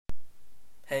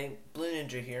Hey, Blue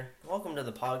Ninja here. Welcome to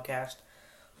the podcast.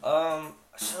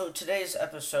 So today's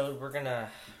episode we're gonna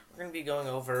be going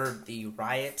over the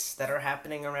riots that are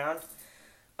happening around.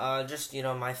 Just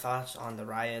my thoughts on the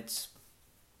riots.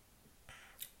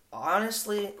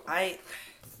 Honestly, I've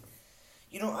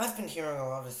been hearing a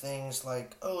lot of things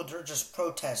like, oh, they're just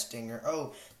protesting, or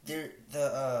oh, they're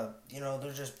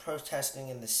just protesting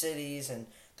in the cities and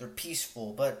they're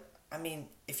peaceful. But I mean,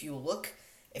 if you look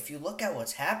at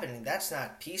what's happening, that's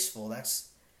not peaceful. It's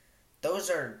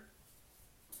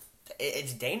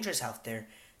dangerous out there.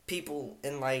 People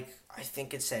in, I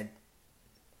think it said,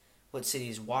 what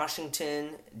cities?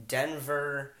 Washington,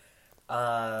 Denver,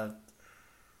 I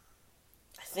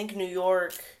think New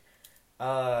York,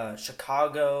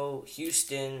 Chicago,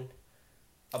 Houston,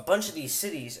 a bunch of these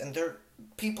cities, and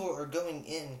people are going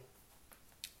in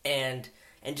and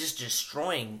just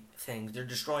destroying things. They're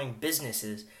destroying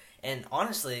businesses. And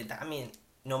honestly, I mean,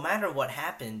 no matter what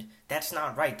happened, that's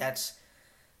not right. That's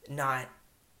not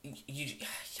you.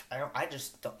 I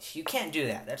just don't. You can't do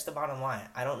that. That's the bottom line.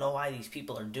 I don't know why these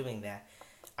people are doing that.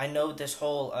 I know this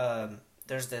whole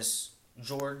there's this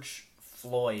George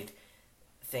Floyd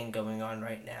thing going on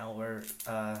right now where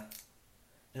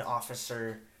an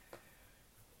officer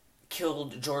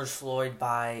killed George Floyd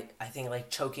by, I think,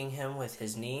 choking him with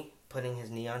his knee, putting his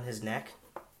knee on his neck.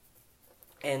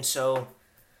 And so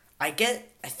I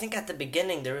think at the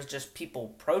beginning there was just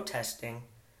people protesting,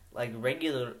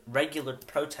 regular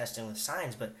protesting with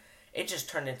signs, but it just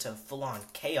turned into full-on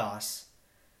chaos,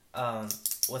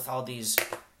 with all these,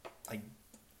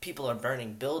 people are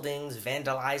burning buildings,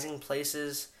 vandalizing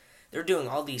places. They're doing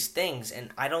all these things,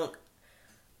 and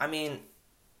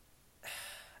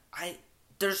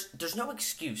there's no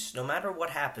excuse, no matter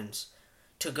what happens,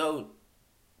 to go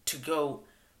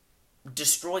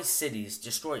destroy cities,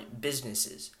 destroy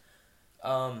businesses.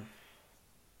 I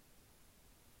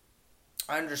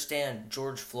understand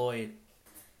George Floyd,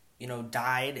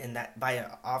 died by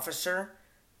an officer,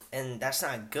 and that's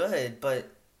not good, but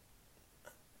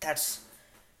that's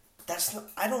not,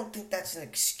 I don't think that's an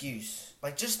excuse.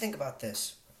 Just think about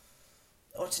this.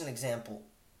 What's an example?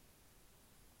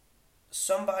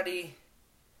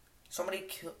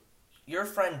 Your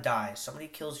friend dies. Somebody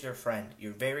kills your friend,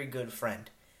 your very good friend,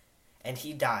 and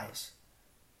he dies.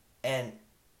 And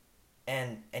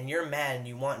you're mad and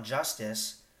you want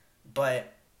justice,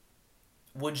 but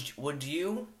would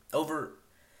you over,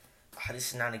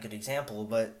 this is not a good example,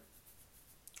 but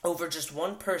over just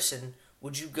one person,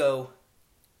 would you go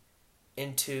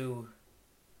into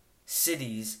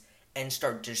cities and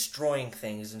start destroying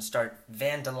things and start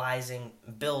vandalizing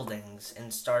buildings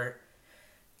and start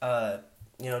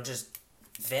just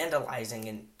vandalizing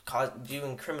and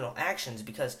doing criminal actions?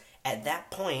 Because at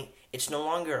that point it's no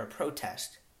longer a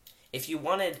protest. If you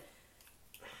wanted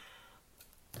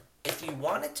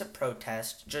to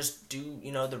protest, just do,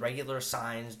 the regular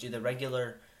signs, do the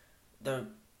regular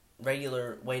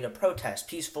way to protest,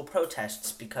 peaceful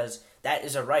protests, because that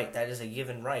is a right, that is a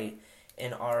given right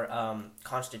in our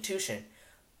Constitution.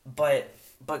 But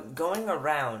going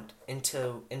around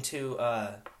into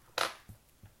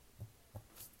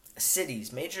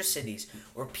cities, major cities,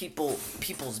 where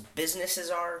people's businesses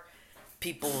are,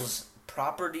 people's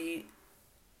property,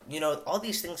 all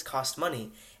these things cost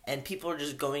money, and people are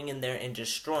just going in there and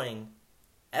destroying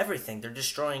everything. They're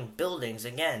destroying buildings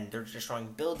again. They're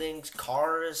destroying buildings,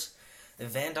 cars,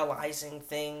 vandalizing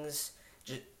things,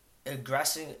 just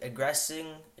aggressing. I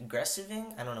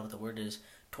don't know what the word is,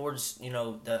 towards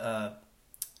the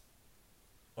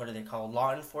what do they call,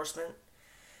 law enforcement.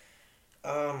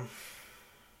 Come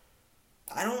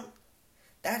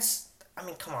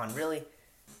on, really?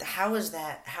 How is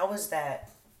that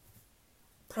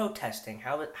protesting?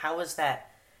 How is that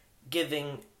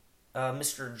giving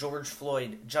Mr. George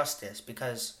Floyd justice?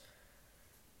 Because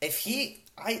if he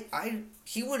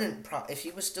wouldn't, if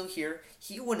he was still here,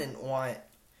 he wouldn't want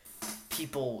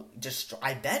people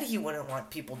I bet he wouldn't want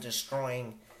people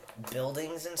destroying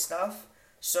buildings and stuff.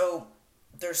 So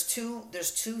there's two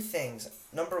things.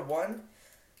 Number one,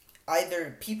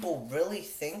 either people really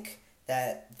think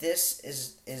that this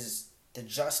is the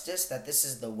justice, that this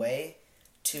is the way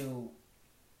to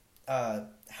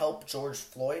help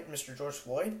Mr. George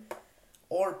Floyd,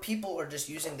 or people are just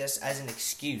using this as an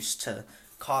excuse to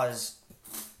cause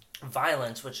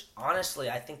violence, which honestly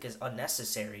I think is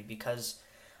unnecessary, because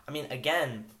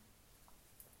again,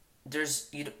 there's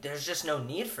just no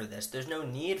need for this. There's no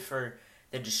need for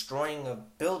the destroying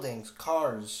of buildings,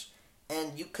 cars,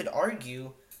 and you could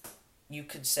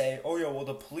say, oh yeah, well,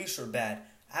 the police are bad.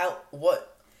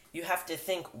 You have to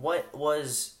think, what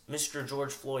was Mr.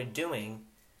 George Floyd doing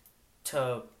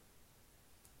to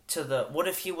to the, what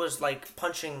if he was like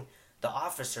punching the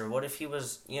officer? What if he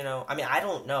was, I mean, I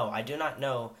don't know. I do not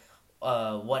know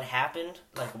what happened,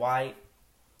 like why,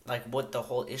 like what the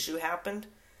whole issue happened,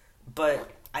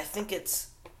 but I think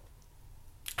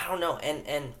I don't know,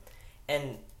 and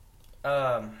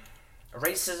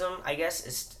racism, I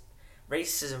guess,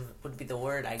 racism would be the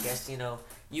word, I guess,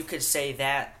 you could say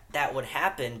that would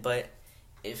happen, but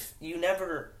if you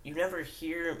never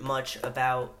hear much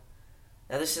about,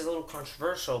 now this is a little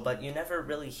controversial, but you never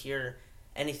really hear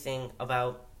anything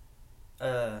about,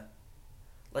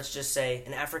 let's just say,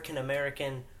 an African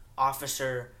American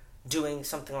officer doing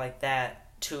something like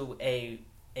that to a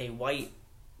white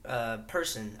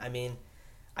person. I mean,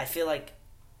 I feel like,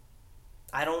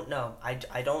 I don't know.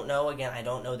 I don't know. Again, I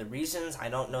don't know the reasons. I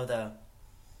don't know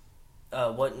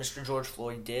what Mr. George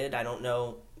Floyd did. I don't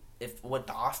know what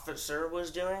the officer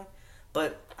was doing.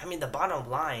 But I mean, the bottom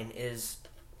line is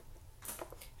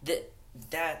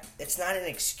that it's not an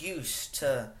excuse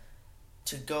to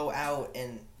go out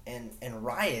and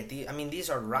riot. I mean, these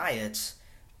are riots,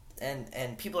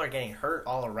 and people are getting hurt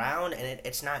all around, and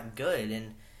it's not good.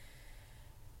 And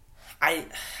I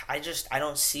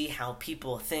don't see how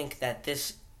people think that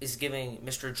this is giving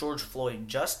Mr. George Floyd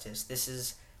justice. This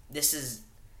is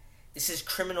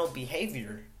criminal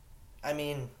behavior. I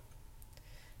mean,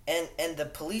 and the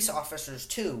police officers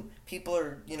too. People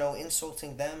are,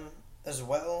 insulting them as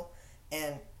well.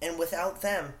 And without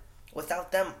them,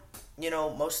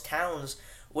 most towns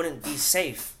wouldn't be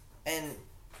safe. And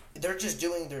they're just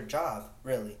doing their job,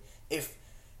 really. If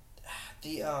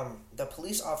the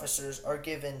police officers are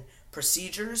given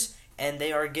procedures, and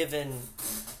they are given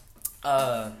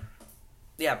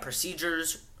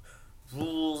procedures,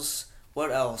 rules,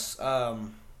 what else,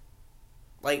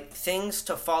 like things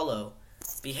to follow,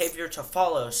 behavior to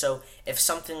follow, so if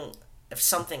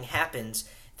something happens,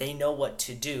 they know what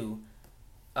to do,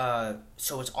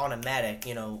 so it's automatic,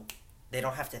 they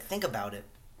don't have to think about it.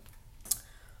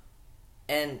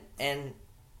 And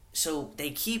so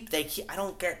they keep I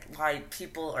don't get why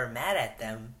people are mad at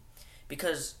them,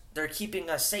 because they're keeping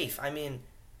us safe. I mean,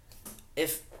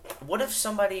 what if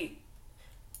somebody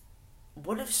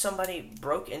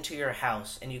broke into your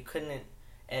house and you couldn't,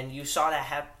 and you saw that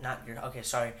happen,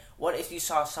 what if you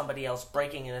saw somebody else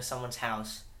breaking into someone's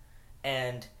house,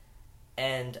 and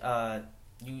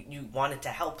you wanted to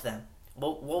help them?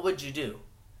 What would you do?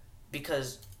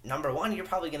 Because number one, you're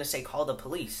probably going to say call the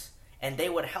police, and they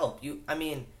would help you. I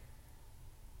mean,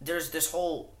 there's this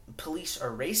whole police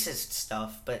are racist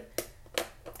stuff, but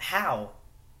how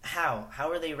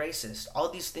are they racist? All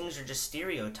these things are just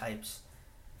stereotypes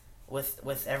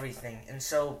with everything. And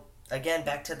so again,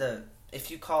 back to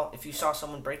if you saw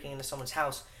someone breaking into someone's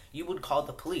house, you would call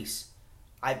the police.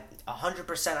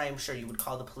 100% I am sure you would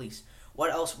call the police.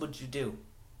 What else would you do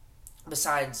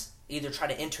besides either try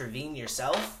to intervene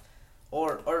yourself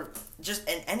or just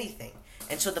in anything?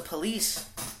 And so the police,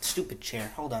 stupid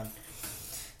chair, hold on.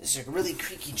 This is a really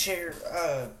creaky chair.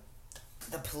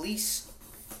 The police,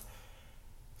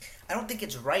 I don't think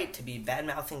it's right to be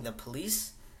bad-mouthing the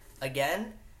police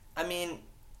again. I mean,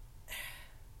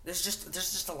 there's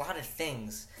just a lot of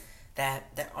things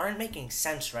that aren't making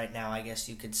sense right now, I guess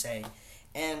you could say.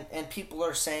 And people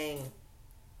are saying,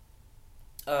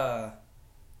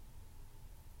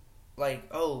 like,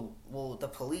 oh, well, the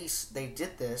police, they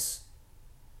did this.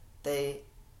 They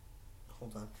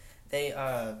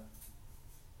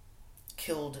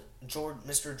killed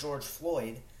Mr. George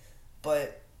Floyd,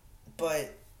 but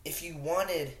if you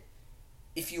wanted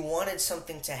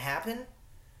something to happen,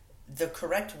 the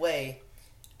correct way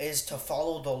is to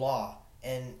follow the law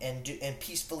and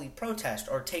peacefully protest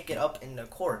or take it up in the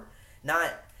court,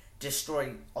 not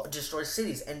destroy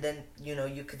cities. And then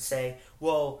you could say,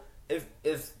 well,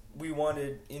 if we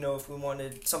wanted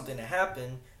something to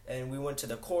happen and we went to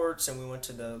the courts and we went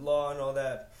to the law and all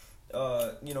that,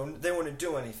 they wouldn't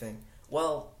do anything.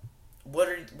 Well, what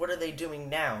are they doing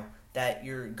now that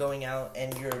you're going out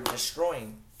and you're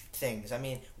destroying things? I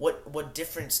mean, what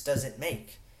difference does it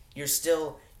make? You're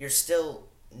still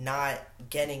not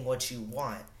getting what you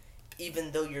want,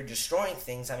 even though you're destroying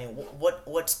things. I mean,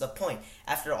 what's the point?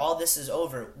 After all this is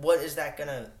over, what is that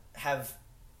gonna have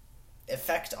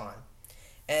effect on?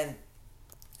 And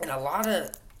a lot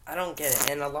of, I don't get it.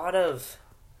 And a lot of,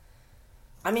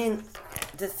 I mean,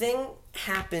 the thing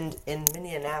happened in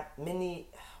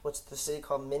what's the city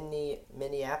called?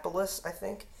 Minneapolis, I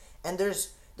think. And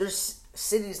there's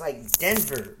cities like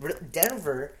Denver.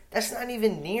 Denver, that's not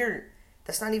even near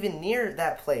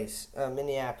that place.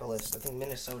 Minneapolis, I think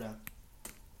Minnesota.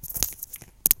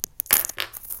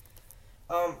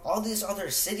 All these other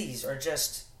cities are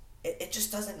just it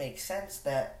just doesn't make sense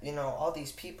that, all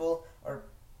these people are.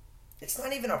 It's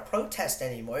not even a protest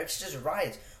anymore. It's just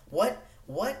riots. What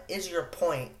is your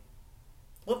point?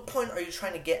 What point are you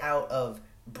trying to get out of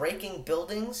breaking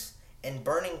buildings and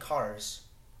burning cars?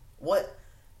 What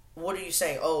are you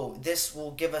saying? Oh, this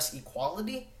will give us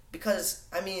equality? Because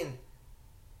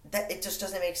that it just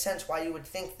doesn't make sense why you would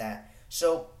think that.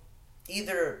 So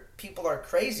either people are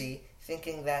crazy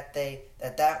thinking that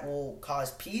that will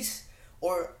cause peace,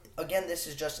 or again, this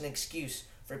is just an excuse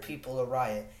for people to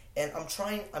riot. And I'm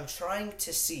trying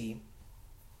to see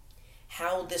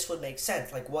how this would make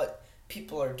sense, like what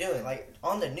people are doing, like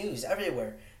on the news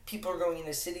everywhere. People are going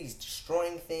into cities,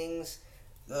 destroying things,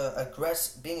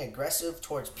 being aggressive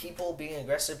towards people, being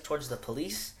aggressive towards the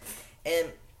police,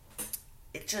 and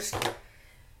it just,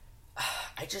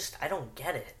 I don't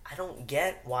get it. I don't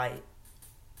get why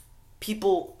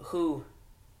people who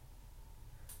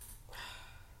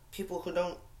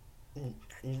don't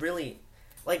really,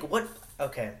 like, what,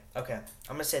 okay, I'm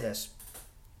gonna say this.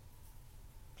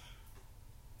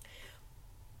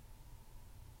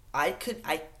 I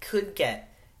could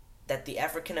get that the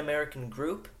African American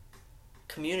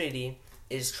community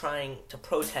is trying to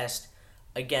protest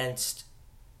against,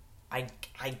 I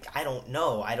don't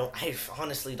know. I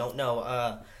honestly don't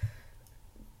know.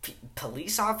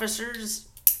 Police officers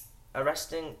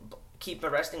keep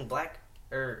arresting black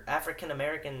or African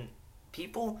American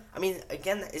people.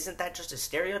 Again, isn't that just a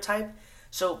stereotype?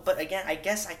 So, but again, I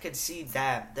guess I could see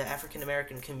that the African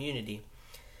American community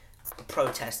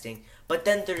protesting, but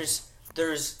then there's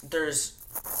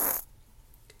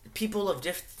people of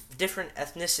different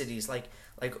ethnicities, like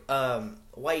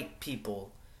white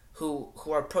people who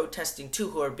are protesting too,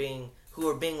 who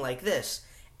are being like this.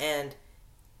 And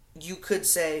you could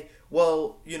say,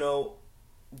 well,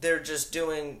 they're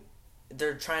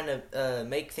trying to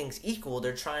make things equal.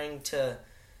 They're trying to,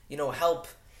 help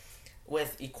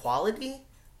with equality,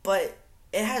 but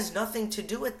it has nothing to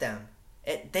do with them.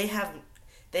 They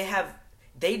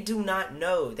did not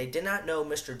know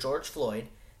Mr. George Floyd.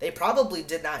 They probably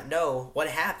did not know what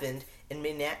happened in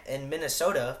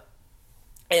Minnesota,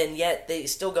 and yet they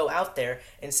still go out there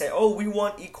and say, oh, we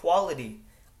want equality.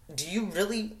 Do you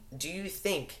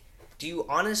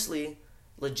honestly,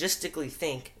 logistically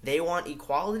think they want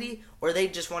equality, or they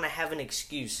just want to have an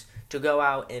excuse to go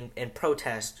out and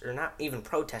protest, or not even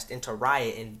protest, and to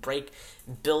riot and break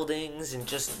buildings and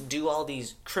just do all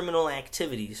these criminal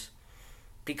activities?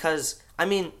 Because,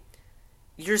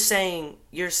 you're saying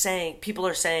people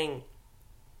are saying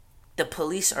the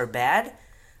police are bad,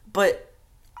 but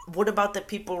what about the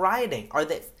people rioting?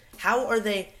 How are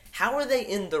they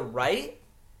in the right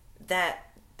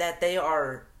that they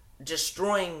are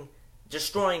destroying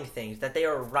things, that they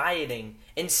are rioting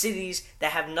in cities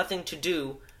that have nothing to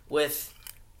do with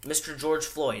Mr. George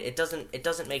Floyd? It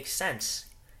doesn't make sense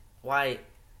why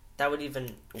that would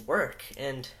even work.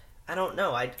 And I don't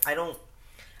know. I don't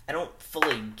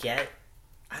fully get.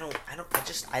 I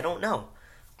don't know.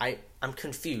 I'm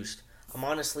confused. I'm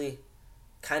honestly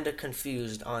kind of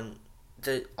confused on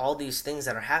all these things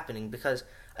that are happening, because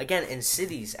again, in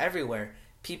cities everywhere,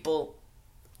 people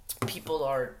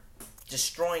are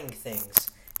destroying things,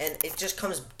 and it just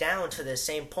comes down to the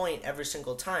same point every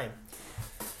single time.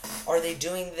 Are they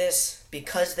doing this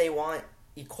because they want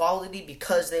equality,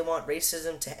 because they want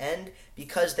racism to end,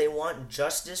 because they want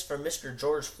justice for Mr.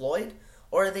 George Floyd?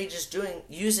 Or are they just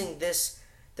using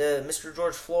the Mr.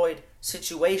 George Floyd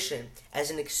situation as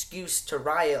an excuse to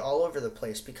riot all over the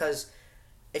place? Because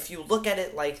if you look at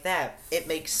it like that, it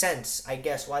makes sense, I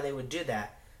guess, why they would do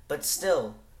that. But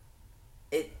still,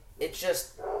 it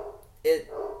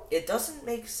doesn't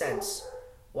make sense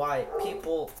why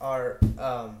people are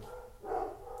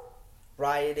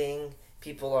rioting,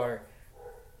 people are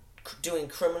doing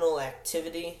criminal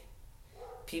activity,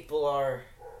 people are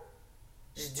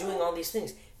just doing all these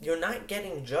things. You're not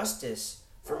getting justice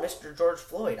for Mr. George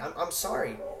Floyd. I'm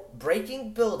sorry.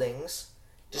 Breaking buildings,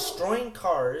 destroying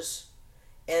cars,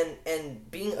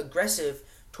 and being aggressive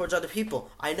towards other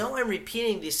people. I know I'm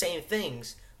repeating the same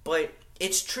things, but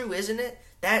it's true, isn't it?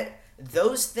 That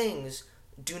those things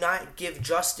do not give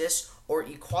justice or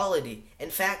equality. In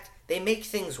fact, they make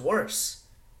things worse.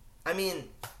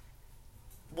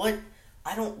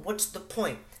 What's the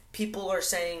point? People are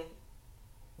saying,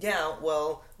 yeah,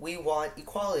 well, we want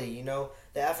equality.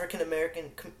 The African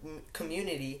American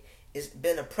community has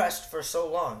been oppressed for so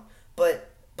long. But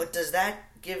does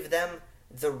that give them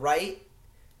the right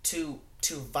to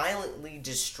violently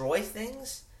destroy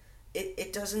things?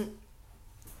 It doesn't.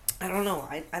 I don't know.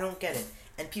 I don't get it.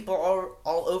 And people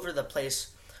all over the place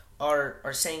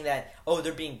are saying that, oh,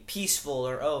 they're being peaceful,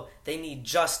 or oh, they need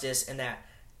justice, and that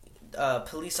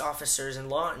police officers and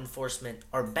law enforcement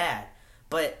are bad,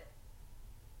 but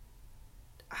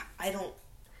I don't.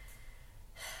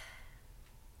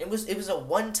 It was a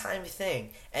one-time thing,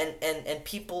 and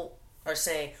people are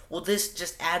saying, well, this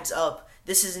just adds up.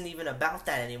 This isn't even about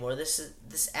that anymore.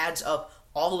 This adds up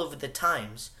all of the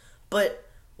times. But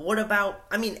what about?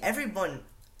 I mean, every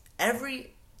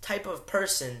type of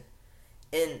person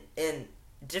in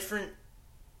different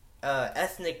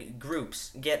ethnic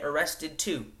groups get arrested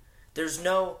too.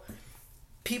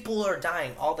 People are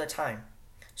dying all the time,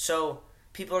 so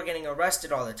people are getting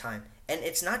arrested all the time. And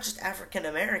it's not just African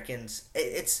Americans.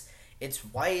 It's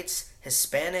whites,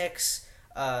 Hispanics,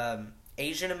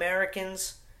 Asian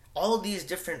Americans, all of these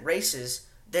different races.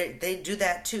 They do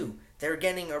that too. They're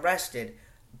getting arrested,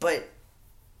 but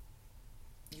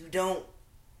you don't.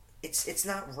 It's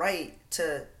not right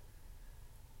to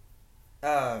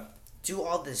do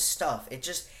all this stuff.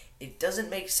 It doesn't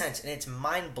make sense, and it's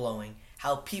mind blowing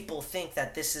how people think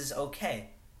that this is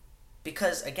okay,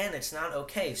 because again, it's not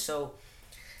okay. So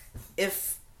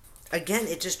if, again,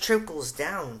 it just trickles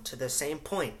down to the same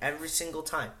point every single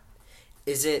time.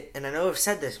 Is it, and I know I've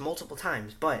said this multiple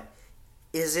times, but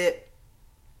is it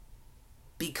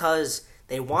because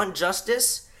they want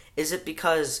justice? Is it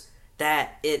because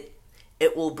that it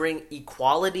will bring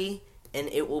equality and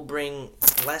it will bring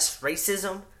less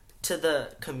racism to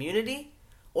the community?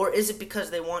 Or is it because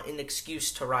they want an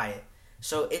excuse to riot?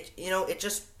 So it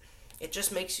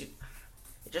just makes you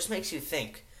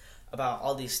think about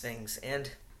all these things,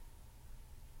 and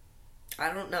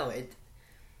I don't know,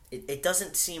 it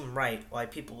doesn't seem right why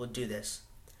people would do this.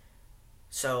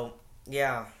 So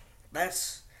yeah,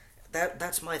 that's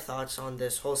my thoughts on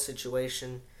this whole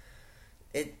situation.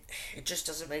 It just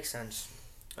doesn't make sense.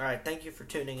 All right, thank you for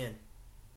tuning in.